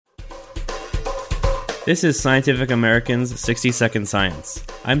This is Scientific American's 60-Second Science.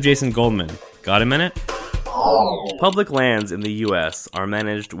 I'm Jason Goldman. Got a minute? Public lands in the U.S. are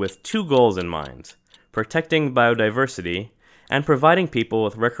managed with two goals in mind: protecting biodiversity and providing people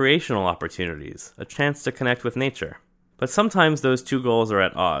with recreational opportunities, a chance to connect with nature. But sometimes those two goals are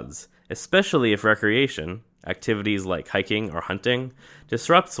at odds, especially if recreation, activities like hiking or hunting,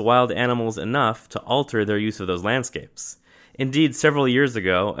 disrupts wild animals enough to alter their use of those landscapes. Indeed, several years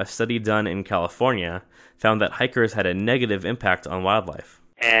ago, a study done in California found that hikers had a negative impact on wildlife.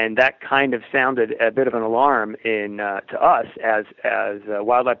 And that kind of sounded a bit of an alarm to us as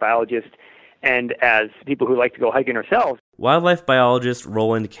wildlife biologists and as people who like to go hiking ourselves. Wildlife biologist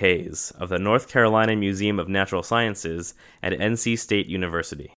Roland Kays of the North Carolina Museum of Natural Sciences at NC State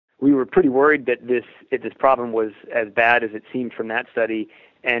University. We were pretty worried that this problem was as bad as it seemed from that study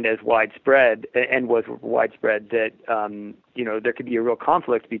and as widespread, that there could be a real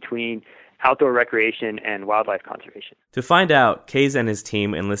conflict between outdoor recreation and wildlife conservation. To find out, Kays and his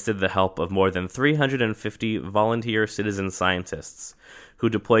team enlisted the help of more than 350 volunteer citizen scientists who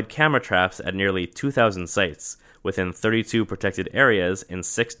deployed camera traps at nearly 2,000 sites within 32 protected areas in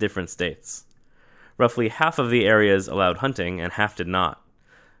 6 different states. Roughly half of the areas allowed hunting and half did not.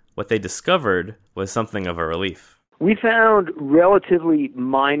 What they discovered was something of a relief. We found relatively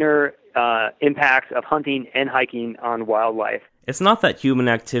minor impacts of hunting and hiking on wildlife. It's not that human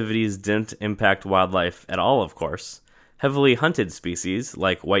activities didn't impact wildlife at all, of course. Heavily hunted species,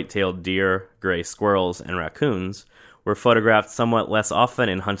 like white-tailed deer, gray squirrels, and raccoons, were photographed somewhat less often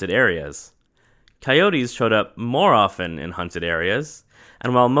in hunted areas. Coyotes showed up more often in hunted areas,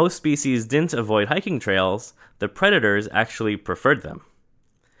 and while most species didn't avoid hiking trails, the predators actually preferred them.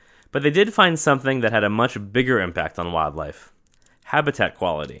 But they did find something that had a much bigger impact on wildlife: habitat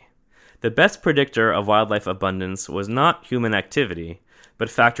quality. The best predictor of wildlife abundance was not human activity, but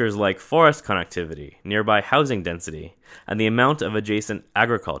factors like forest connectivity, nearby housing density, and the amount of adjacent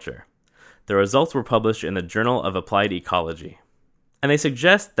agriculture. The results were published in the Journal of Applied Ecology. And they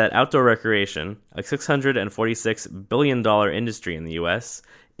suggest that outdoor recreation, a $646 billion industry in the U.S.,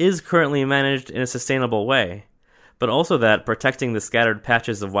 is currently managed in a sustainable way, but also that protecting the scattered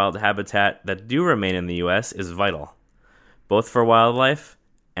patches of wild habitat that do remain in the U.S. is vital, both for wildlife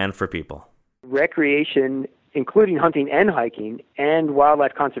and for people. Recreation, including hunting and hiking, and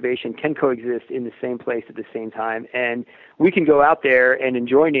wildlife conservation can coexist in the same place at the same time. And we can go out there and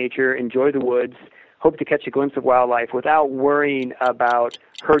enjoy nature, enjoy the woods, hope to catch a glimpse of wildlife without worrying about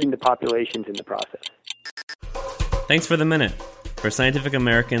hurting the populations in the process. Thanks for the minute. For Scientific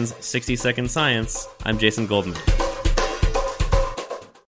American's 60-Second Science, I'm Jason Goldman.